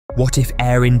What if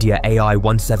Air India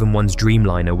AI-171's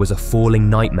Dreamliner was a falling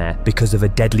nightmare because of a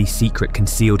deadly secret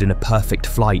concealed in a perfect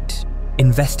flight?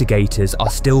 Investigators are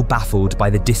still baffled by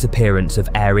the disappearance of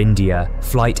Air India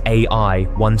Flight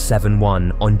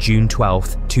AI-171 on June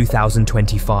 12,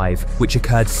 2025, which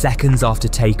occurred seconds after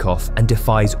takeoff and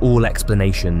defies all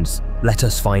explanations. Let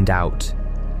us find out.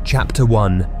 Chapter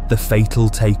 1: The Fatal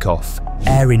Takeoff.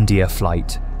 Air India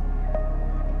Flight.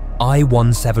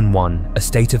 I-171, a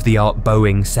state-of-the-art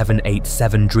Boeing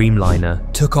 787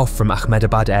 Dreamliner, took off from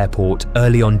Ahmedabad airport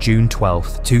early on June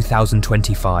 12,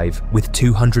 2025, with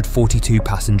 242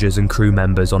 passengers and crew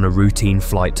members on a routine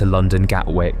flight to London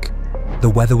Gatwick. The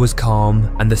weather was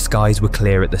calm and the skies were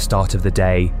clear at the start of the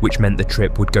day, which meant the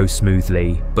trip would go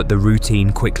smoothly, but the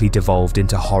routine quickly devolved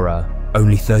into horror.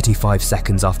 Only 35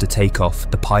 seconds after takeoff,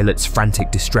 the pilot's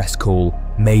frantic distress call,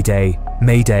 "Mayday,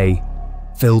 Mayday,"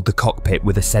 filled the cockpit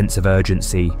with a sense of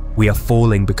urgency. We are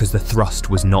falling because the thrust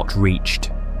was not reached.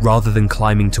 Rather than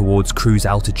climbing towards cruise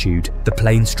altitude, the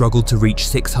plane struggled to reach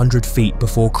 600 feet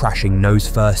before crashing nose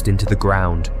first into the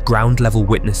ground. Ground-level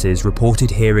witnesses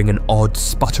reported hearing an odd,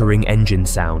 sputtering engine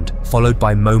sound, followed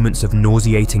by moments of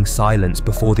nauseating silence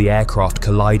before the aircraft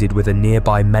collided with a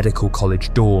nearby medical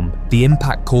college dorm. The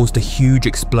impact caused a huge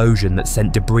explosion that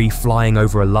sent debris flying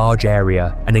over a large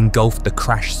area and engulfed the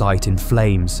crash site in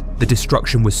flames. The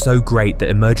destruction was so great that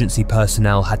emergency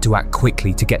personnel had to act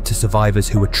quickly to get to survivors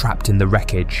who were trapped in the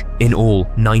wreckage. In all,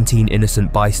 19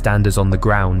 innocent bystanders on the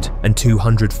ground and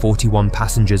 241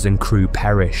 passengers and crew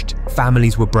perished.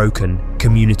 Families were broken,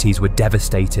 communities were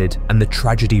devastated, and the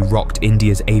tragedy rocked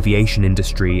India's aviation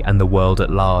industry and the world at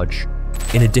large.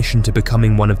 In addition to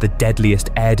becoming one of the deadliest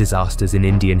air disasters in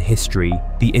Indian history,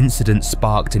 the incident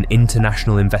sparked an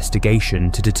international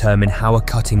investigation to determine how a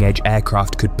cutting-edge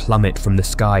aircraft could plummet from the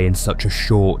sky in such a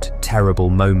short, terrible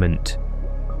moment.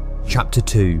 Chapter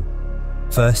 2: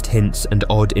 First hints and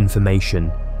odd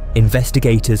information.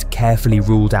 Investigators carefully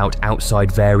ruled out outside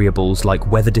variables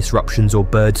like weather disruptions or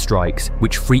bird strikes,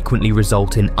 which frequently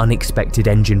result in unexpected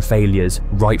engine failures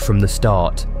right from the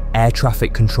start. Air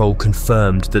traffic control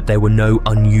confirmed that there were no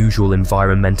unusual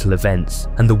environmental events,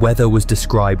 and the weather was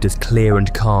described as clear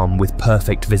and calm with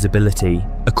perfect visibility.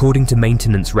 According to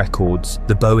maintenance records,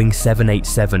 the Boeing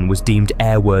 787 was deemed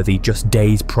airworthy just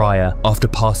days prior after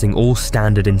passing all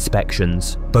standard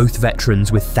inspections. Both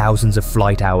veterans with thousands of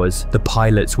flight hours, the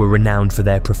pilots were renowned for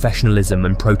their professionalism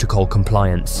and protocol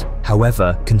compliance.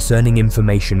 However, concerning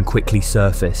information quickly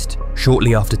surfaced.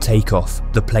 Shortly after takeoff,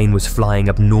 the plane was flying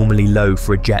abnormally low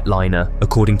for a jetliner,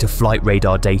 according to flight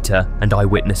radar data and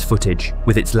eyewitness footage,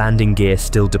 with its landing gear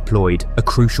still deployed, a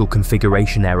crucial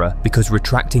configuration error because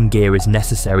retracting gear is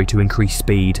necessary to increase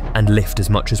speed and lift as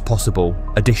much as possible.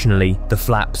 Additionally, the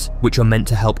flaps, which are meant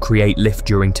to help create lift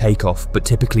during takeoff but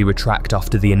typically retract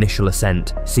after the initial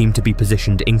ascent, seem to be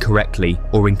positioned incorrectly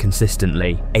or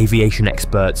inconsistently. Aviation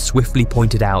experts swiftly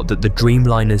pointed out that the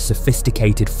Dreamliner's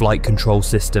sophisticated flight control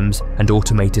systems and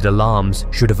automated alarms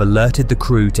should have alerted the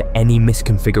crew to any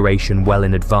misconfiguration well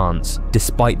in advance,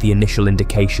 despite the initial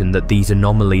indication that these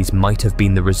anomalies might have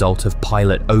been the result of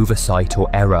pilot oversight or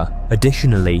error.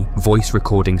 Additionally, voice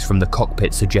recordings from the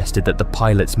cockpit suggested that the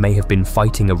pilots may have been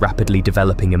fighting a rapidly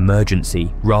developing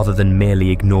emergency rather than merely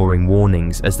ignoring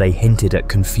warnings, as they hinted at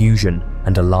confusion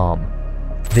and alarm.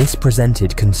 This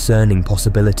presented concerning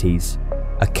possibilities.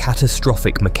 A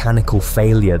catastrophic mechanical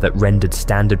failure that rendered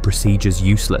standard procedures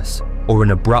useless, or an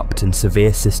abrupt and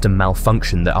severe system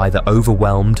malfunction that either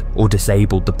overwhelmed or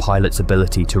disabled the pilot's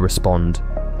ability to respond.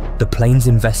 The plane's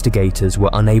investigators were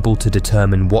unable to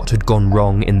determine what had gone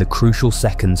wrong in the crucial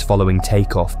seconds following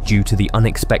takeoff due to the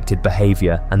unexpected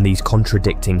behavior and these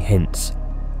contradicting hints.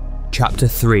 Chapter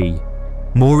 3: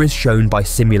 More is shown by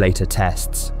simulator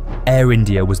tests. Air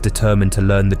India was determined to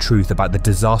learn the truth about the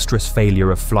disastrous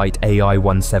failure of Flight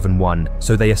AI-171,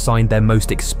 so they assigned their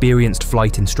most experienced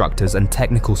flight instructors and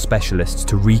technical specialists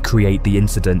to recreate the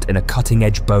incident in a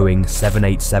cutting-edge Boeing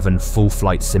 787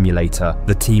 full-flight simulator.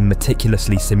 The team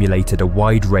meticulously simulated a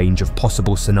wide range of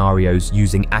possible scenarios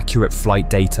using accurate flight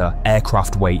data,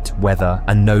 aircraft weight, weather,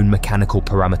 and known mechanical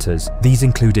parameters. These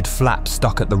included flaps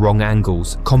stuck at the wrong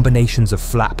angles, combinations of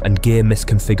flap and gear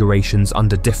misconfigurations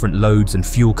under different loads and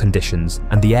fuel conditions,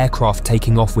 and the aircraft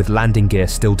taking off with landing gear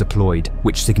still deployed,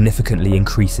 which significantly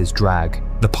increases drag.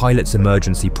 The pilot's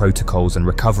emergency protocols and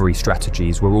recovery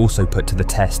strategies were also put to the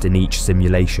test in each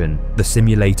simulation. The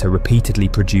simulator repeatedly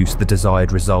produced the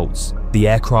desired results. The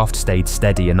aircraft stayed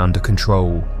steady and under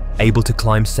control, able to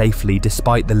climb safely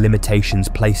despite the limitations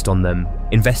placed on them.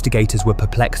 Investigators were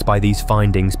perplexed by these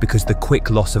findings because the quick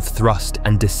loss of thrust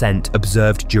and descent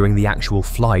observed during the actual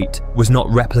flight was not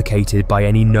replicated by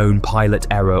any known pilot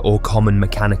error or common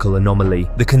mechanical anomaly.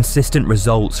 The consistent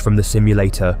results from the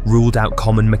simulator ruled out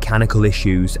common mechanical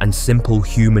issues and simple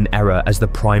human error as the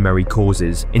primary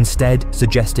causes, instead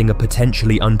suggesting a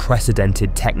potentially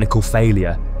unprecedented technical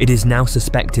failure. It is now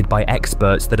suspected by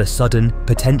experts that a sudden,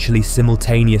 potentially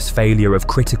simultaneous failure of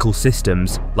critical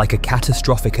systems, like a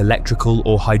catastrophic electrical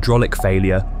or hydraulic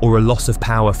failure or a loss of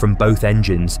power from both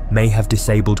engines, may have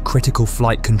disabled critical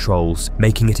flight controls,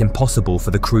 making it impossible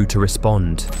for the crew to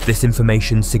respond. This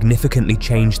information significantly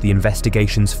changed the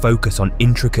investigation's focus on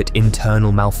intricate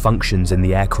internal malfunctions in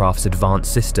the aircraft's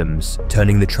advanced systems,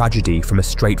 turning the tragedy from a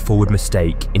straightforward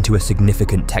mistake into a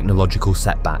significant technological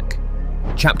setback.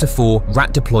 Chapter 4: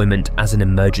 Rat Deployment as an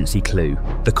Emergency Clue.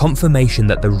 The confirmation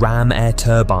that the ram air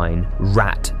turbine,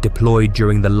 RAT, deployed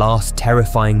during the last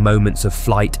terrifying moments of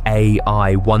Flight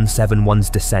AI-171's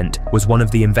descent was one of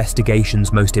the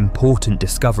investigation's most important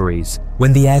discoveries.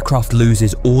 When the aircraft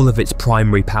loses all of its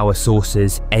primary power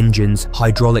sources, engines,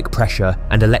 hydraulic pressure,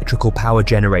 and electrical power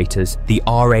generators, the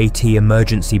RAT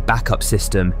emergency backup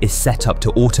system is set up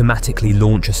to automatically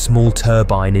launch a small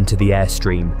turbine into the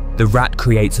airstream. The RAT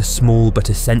creates a small but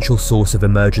essential source of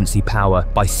emergency power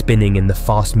by spinning in the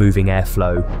fast-moving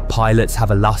airflow. Pilots have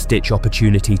a last-ditch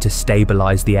opportunity to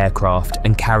stabilize the aircraft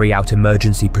and carry out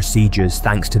emergency procedures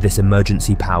thanks to this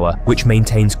emergency power, which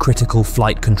maintains critical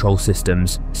flight control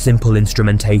systems, simple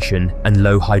instrumentation, and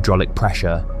low hydraulic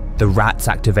pressure. The RAT's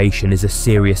activation is a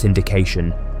serious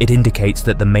indication. It indicates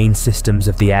that the main systems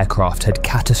of the aircraft had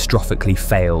catastrophically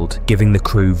failed, giving the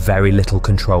crew very little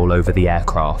control over the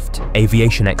aircraft.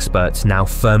 Aviation experts now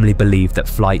firmly believe that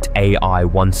Flight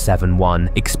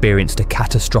AI-171 experienced a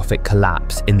catastrophic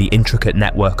collapse in the intricate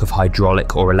network of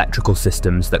hydraulic or electrical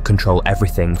systems that control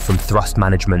everything from thrust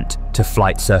management to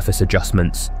flight surface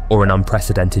adjustments, or an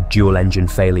unprecedented dual-engine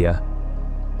failure.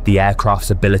 The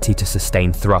aircraft's ability to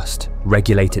sustain thrust,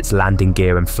 regulate its landing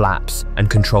gear and flaps, and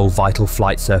control vital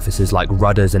flight surfaces like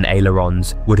rudders and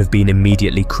ailerons would have been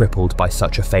immediately crippled by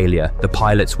such a failure. The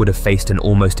pilots would have faced an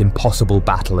almost impossible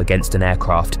battle against an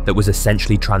aircraft that was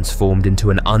essentially transformed into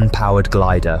an unpowered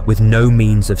glider with no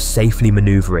means of safely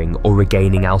maneuvering or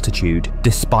regaining altitude,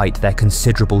 despite their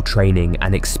considerable training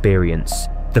and experience.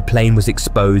 The plane was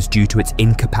exposed due to its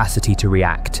incapacity to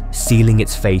react, sealing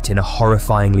its fate in a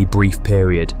horrifyingly brief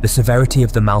period. The severity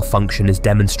of the malfunction is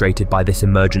demonstrated by this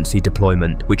emergency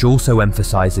deployment, which also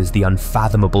emphasizes the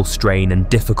unfathomable strain and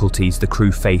difficulties the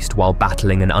crew faced while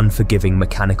battling an unforgiving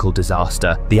mechanical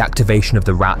disaster. The activation of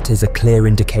the RAT is a clear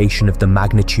indication of the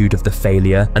magnitude of the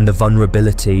failure and the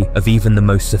vulnerability of even the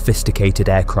most sophisticated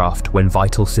aircraft when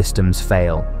vital systems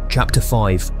fail. Chapter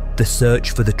 5: The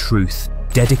Search for the Truth.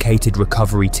 Dedicated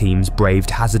recovery teams braved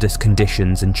hazardous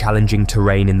conditions and challenging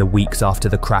terrain in the weeks after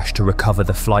the crash to recover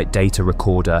the flight data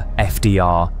recorder,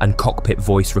 FDR, and cockpit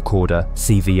voice recorder,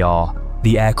 CVR.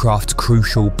 The aircraft's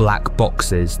crucial black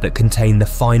boxes that contain the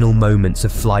final moments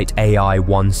of Flight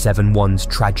AI-171's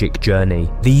tragic journey.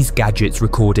 These gadgets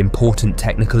record important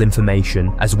technical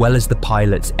information as well as the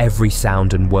pilot's every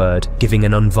sound and word, giving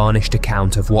an unvarnished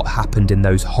account of what happened in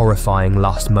those horrifying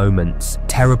last moments.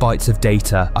 Terabytes of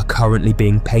data are currently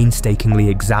being painstakingly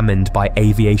examined by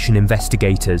aviation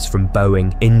investigators from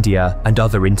Boeing, India, and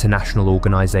other international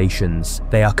organizations.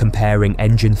 They are comparing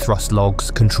engine thrust logs,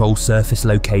 control surface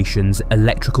locations,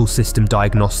 electrical system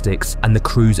diagnostics, and the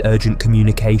crew's urgent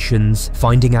communications.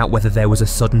 Finding out whether there was a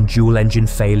sudden dual-engine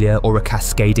failure or a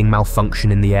cascading malfunction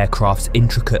in the aircraft's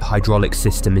intricate hydraulic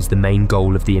system is the main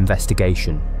goal of the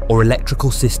investigation. Or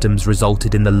electrical systems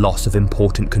resulted in the loss of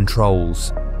important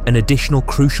controls. An additional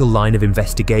crucial line of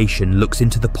investigation looks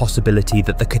into the possibility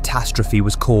that the catastrophe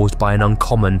was caused by an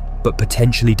uncommon but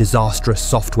potentially disastrous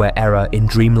software error in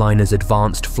Dreamliner's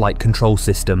advanced flight control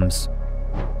systems.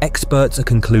 Experts are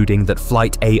concluding that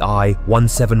Flight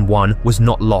AI-171 was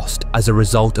not lost as a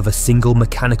result of a single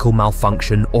mechanical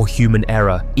malfunction or human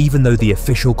error, even though the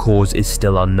official cause is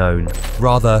still unknown.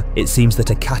 Rather, it seems that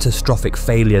a catastrophic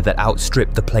failure that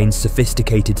outstripped the plane's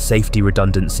sophisticated safety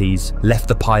redundancies left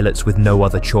the pilots with no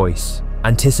other choice.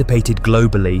 Anticipated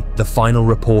globally, the final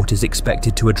report is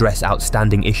expected to address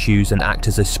outstanding issues and act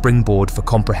as a springboard for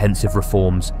comprehensive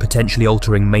reforms, potentially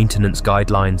altering maintenance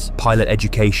guidelines, pilot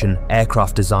education,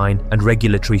 aircraft design, and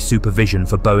regulatory supervision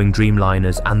for Boeing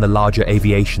Dreamliners and the larger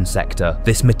aviation sector.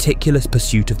 This meticulous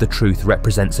pursuit of the truth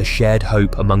represents a shared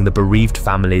hope among the bereaved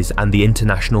families and the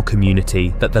international community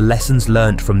that the lessons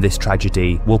learnt from this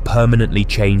tragedy will permanently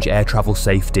change air travel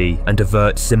safety and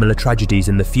avert similar tragedies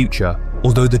in the future.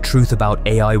 Although the truth about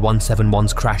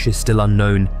AI-171's crash is still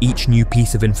unknown, each new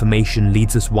piece of information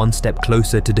leads us one step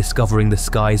closer to discovering the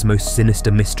sky's most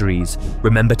sinister mysteries.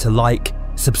 Remember to like,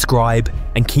 subscribe,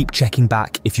 and keep checking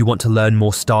back if you want to learn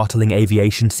more startling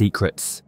aviation secrets.